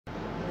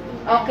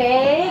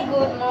Okay,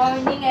 good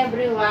morning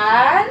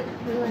everyone.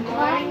 Good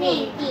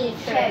morning,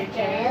 Teacher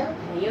Jill.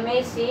 You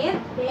may sit.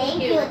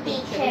 Thank you,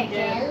 Teacher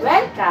Jill.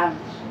 Welcome.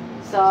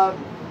 So,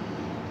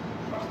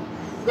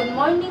 good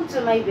morning to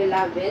my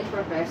beloved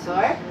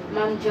Professor,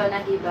 Ma'am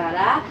Jonah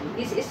Ibarra.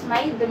 This is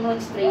my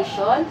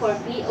demonstration for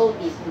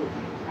POT2.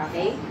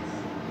 Okay?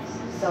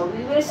 So,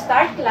 we will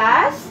start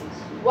class.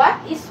 What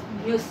is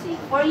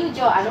music? For you,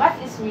 Joanne, what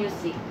is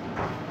music?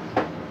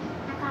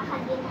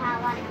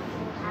 Nakakaginhawa ng buhay.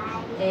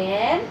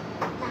 And?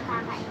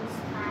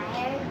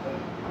 Nakaka-inspired.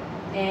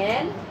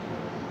 And?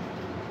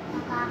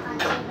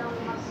 Nakakatulong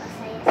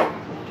magpasaya sa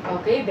atin.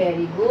 Okay,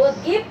 very good.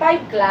 Give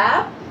 5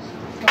 clap.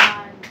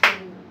 1,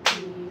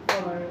 2, 3,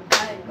 4,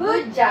 5.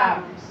 Good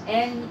job.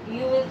 And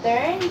you will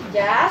turn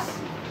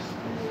just.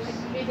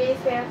 Nagbibigay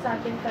siya sa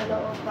ating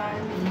kalooban.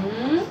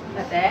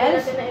 What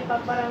Kaya else? natin na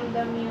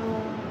ipaparamdam yung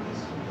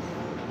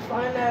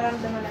kung ano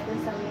nararamdaman natin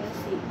sa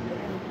music.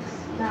 And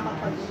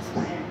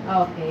nakakapag-inspire.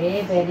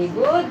 Okay, very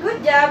good.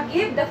 Good job.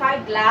 Give the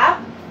 5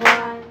 clap.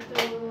 1,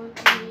 2,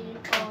 3,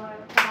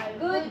 4, 5.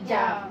 Good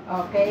job.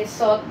 Okay,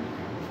 so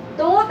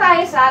tungo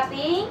tayo sa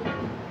ating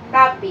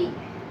topic.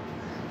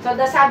 So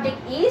the subject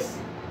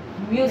is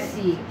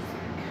music.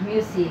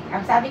 Music.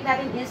 Ang subject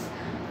natin is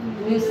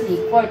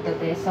music for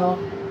today. So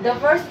the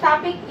first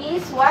topic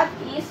is what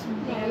is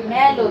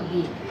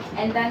melody.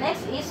 And the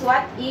next is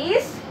what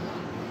is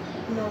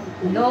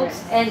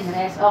notes and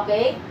rest.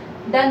 Okay?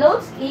 The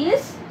notes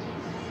is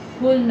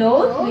whole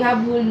note. We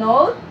have whole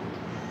note,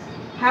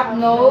 half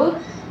note,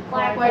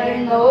 quarter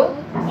note,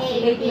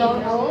 8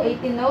 notes,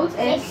 18 notes,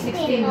 and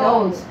 16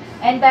 notes.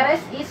 And the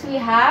rest is we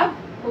have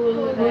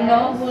whole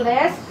note, whole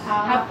rest,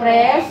 half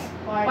rest,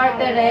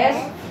 quarter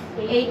rest,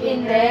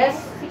 18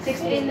 rest,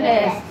 16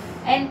 rest.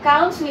 And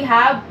counts we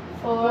have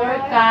 4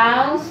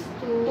 counts,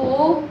 2,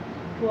 1,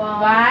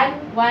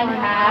 1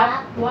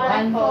 half,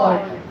 1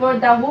 4. For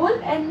the whole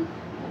and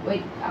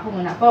wait, ako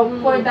muna.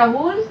 For the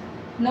whole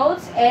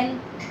notes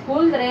and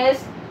whole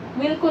rest,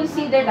 we'll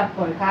consider the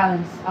 4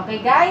 counts.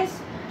 Okay, guys?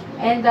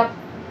 And the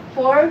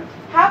for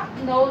half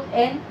note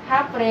and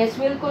half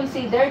rest, we'll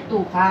consider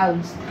 2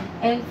 counts.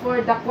 And for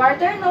the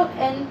quarter note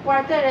and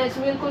quarter rest,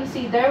 we'll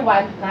consider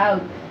 1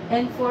 count.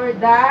 And for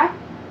the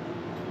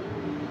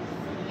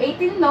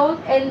 18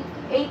 note and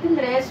 18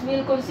 rest,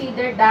 we'll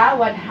consider the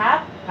 1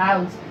 half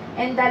counts.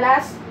 And the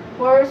last,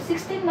 for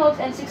 16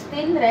 notes and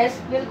 16 rest,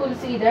 we'll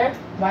consider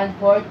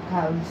 1/4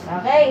 counts.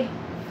 Okay?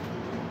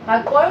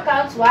 Pag 4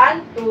 counts,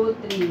 1, 2,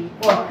 3,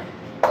 4.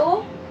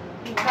 2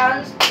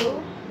 counts, 2,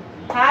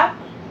 half,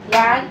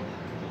 1,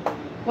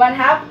 1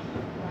 half,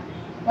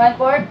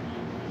 1/4.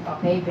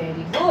 Okay,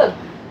 very good.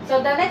 So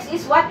the next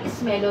is what is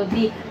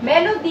melody?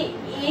 Melody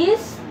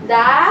is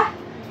the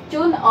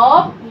tune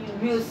of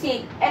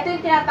music. Ito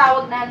yung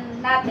tinatawag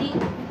natin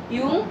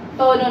yung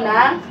tono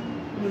ng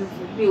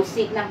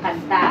music ng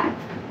kanta.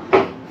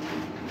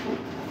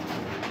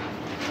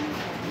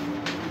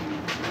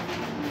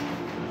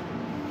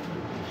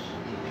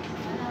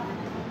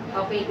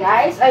 Okay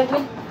guys, I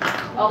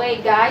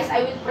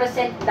will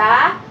present the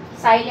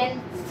silent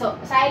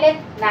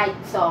night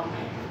song.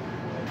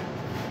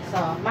 So,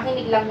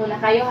 makinig lang muna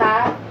kayo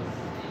ha.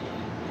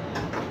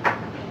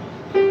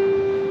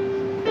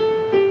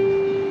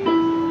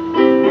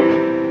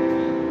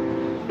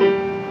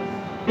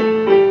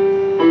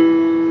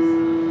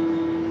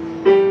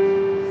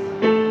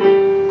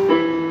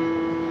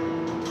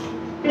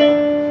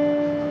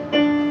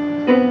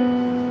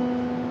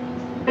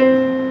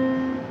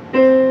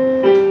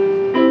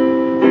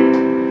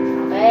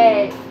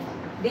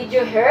 Did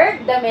you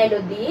heard the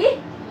melody?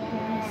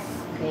 Yes.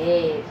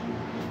 Okay.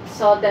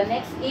 So the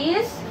next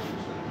is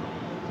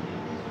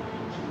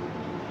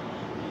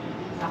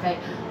okay.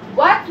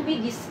 What we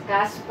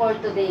discuss for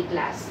today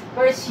class?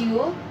 First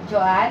you,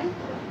 Joanne.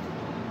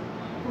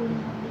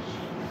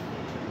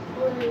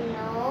 Full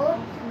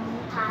note,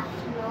 half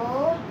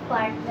note,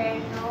 quarter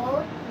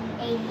note,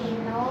 18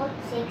 note,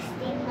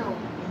 16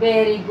 note.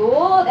 Very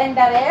good. And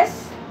the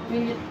rest?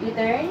 Will you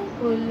turn?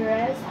 Full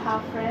rest, half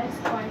rest,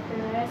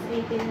 quarter rest,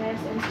 18 rest,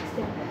 and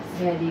 16 rest.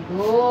 Very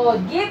good.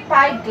 Give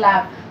 5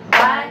 clap.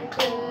 1,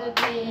 2,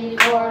 3,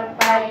 4,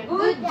 5.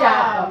 Good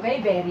job.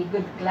 Okay, very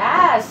good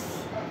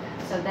class.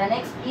 So the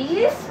next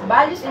is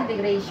values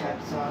integration.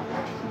 So,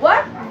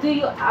 what do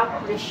you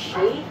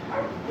appreciate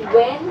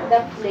when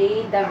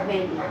play the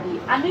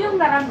melody? Ano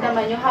yung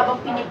naramdaman nyo habang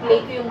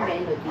piniplay ko yung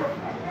melody?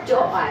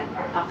 Joanne.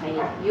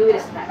 Okay, you will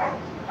start.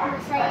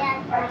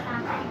 Masaya,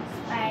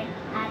 nakaka-inspired,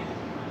 at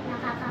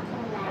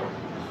nakakakulay.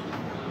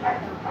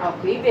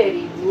 Okay,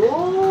 very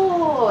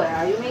good.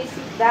 You may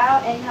sit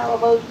down. And how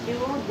about you,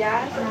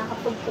 Jazz?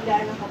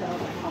 Nakakapagpagaan ng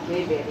kalooban.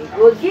 Okay, very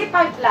good. Give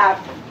 5 clap.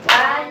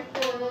 1,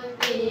 2,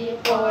 3,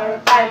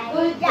 4, 5.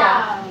 Good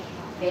job.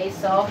 Okay,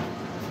 so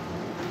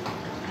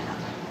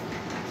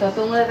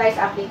tungo na tayo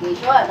sa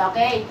application.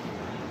 Okay.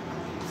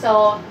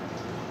 So,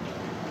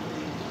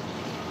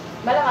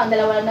 malamang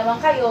dalawa lang naman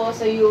kayo.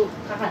 So,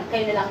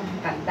 kayo na lang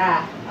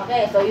kanta.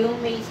 Okay, so you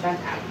may stand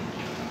up.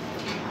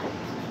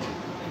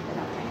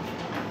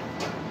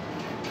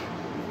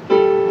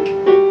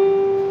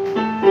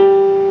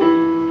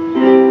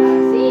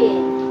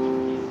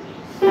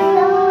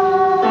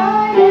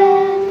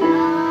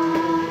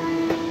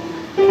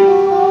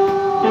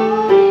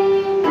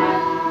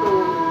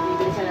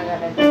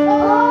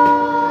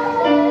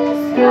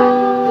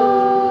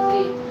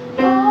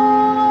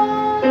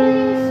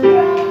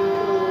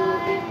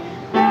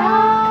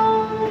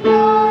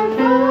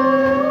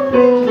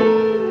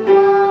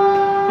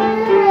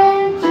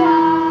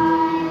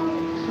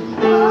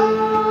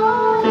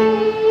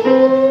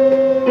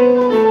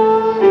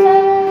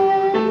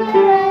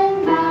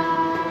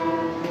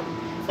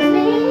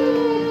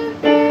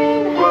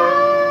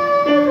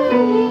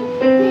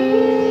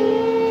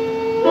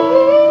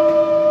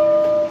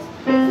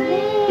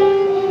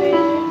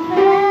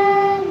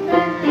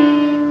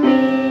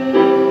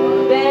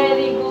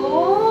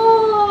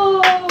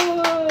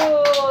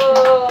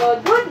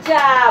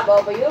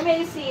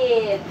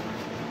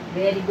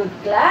 Very good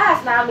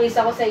class. Na-amaze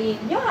ako sa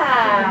inyo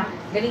ha.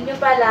 Galing nyo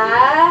pala.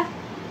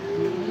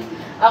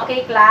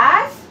 Okay,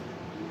 class.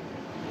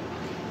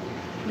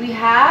 We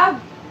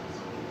have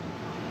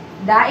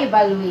the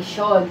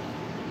evaluation.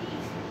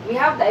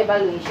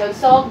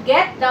 So,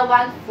 get the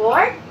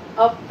 1/4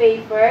 of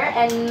paper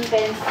and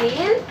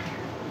pencil.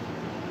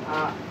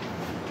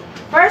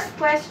 First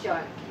question.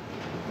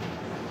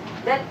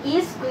 That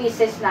is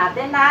quizzes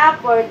natin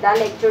na for the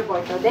lecture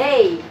for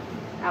today.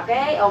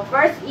 Okay?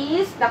 First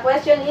is, the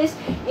question is,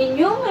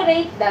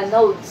 enumerate the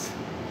notes.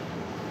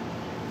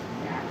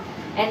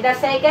 And the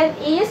second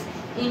is,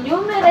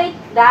 enumerate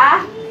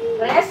the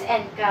rest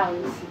and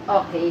counts.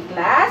 Okay,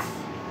 class?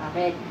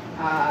 Okay.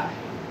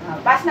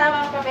 Pass na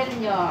mga papel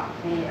nyo.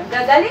 Okay. Ang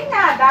gagaling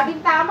na.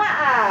 Daming tama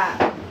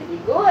Very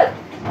good.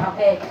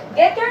 Okay.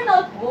 Get your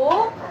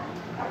notebook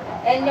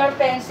and your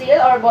pencil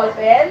or ball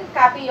pen.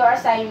 Copy your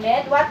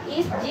assignment. What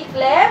is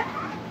G-clef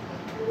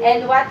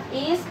and what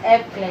is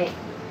F-clef?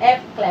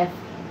 F-clef.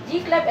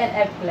 G-clef and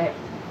F-clef.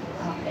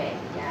 Okay.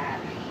 Yan.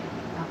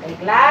 Okay,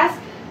 class.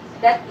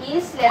 That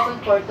is lesson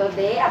for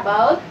today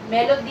about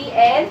melody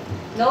and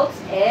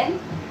notes and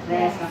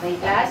rest. Okay,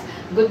 class.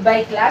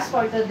 Goodbye, class,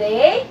 for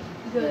today.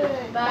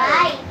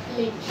 Goodbye,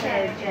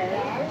 Teacher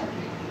Jel.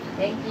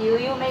 Thank you.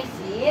 You may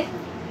sit.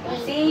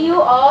 See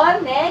you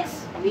on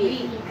next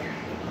week.